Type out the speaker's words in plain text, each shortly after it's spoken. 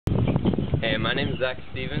my name is Zach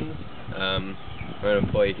Stevens. I'm an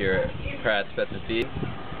employee here at Pratt's Pets-Zack.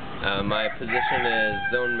 My position is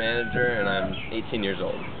zone manager, and I'm 18 years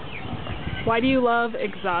old. Why do you love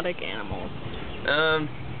exotic animals?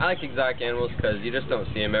 I like exotic animals because you just don't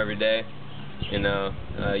see them every day. You know,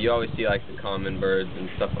 you always see like the common birds and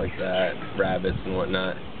stuff like that, rabbits and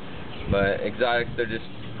whatnot. But exotics, they're just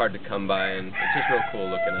hard to come by, and it's just real cool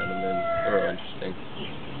looking at them, and they're real interesting.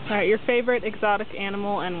 Alright, your favorite exotic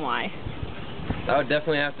animal and why? That would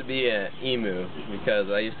definitely have to be an emu, because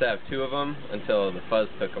I used to have 2 of them until the fuzz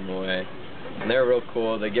took them away. And they're real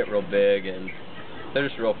cool, they get real big, and they're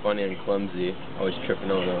just real funny and clumsy, always tripping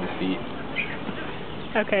over their own feet.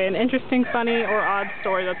 Okay, an interesting, funny, or odd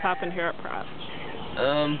story that's happened here at Pratt.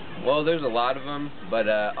 Well, there's a lot of them, but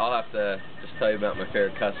I'll have to just tell you about my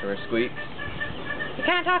favorite customer, Squeaks. He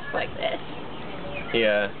kind of talks like this.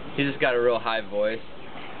 He just got a real high voice,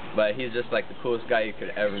 but he's just like the coolest guy you could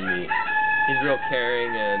ever meet. He's real caring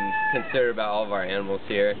and considerate about all of our animals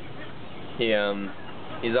here.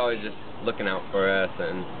 He's always just looking out for us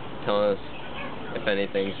and telling us if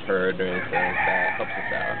anything's hurt or anything like that. Helps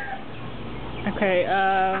us out. Okay,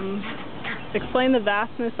 explain the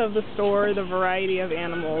vastness of the store, the variety of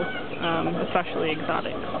animals, especially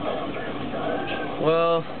exotic.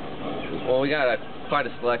 Well, we got quite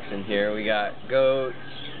a selection here. We got goats,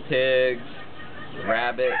 pigs,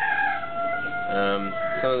 rabbits.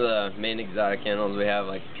 Some of the main exotic animals we have,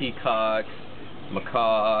 like peacocks,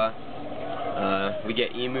 macaw. We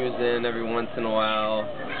get emus in every once in a while.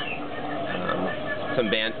 Some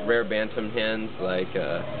rare bantam hens, like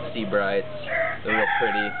sea brights. They're real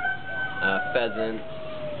pretty. Pheasants.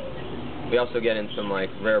 We also get in some like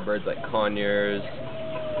rare birds like conures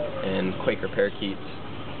and Quaker parakeets.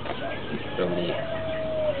 Real neat.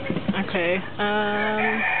 Okay.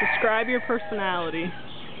 Describe your personality.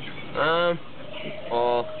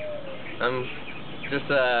 Well, I'm just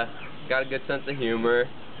got a good sense of humor.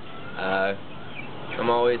 I'm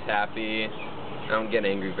always happy. I don't get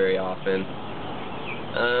angry very often.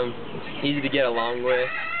 Easy to get along with.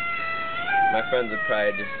 My friends would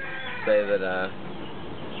probably just say that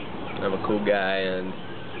I'm a cool guy, and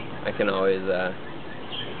I can always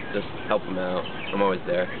just help them out. I'm always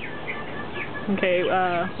there. Okay,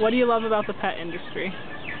 what do you love about the pet industry?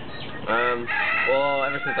 Well,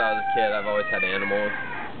 ever since I was a kid, I've always had animals,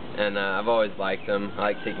 and I've always liked them.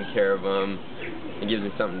 I like taking care of them. It gives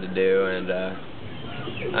me something to do, and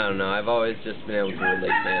I don't know, I've always just been able to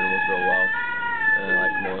relate to animals real well. And I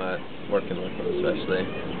like them a lot, working with them especially.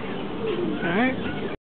 Alright.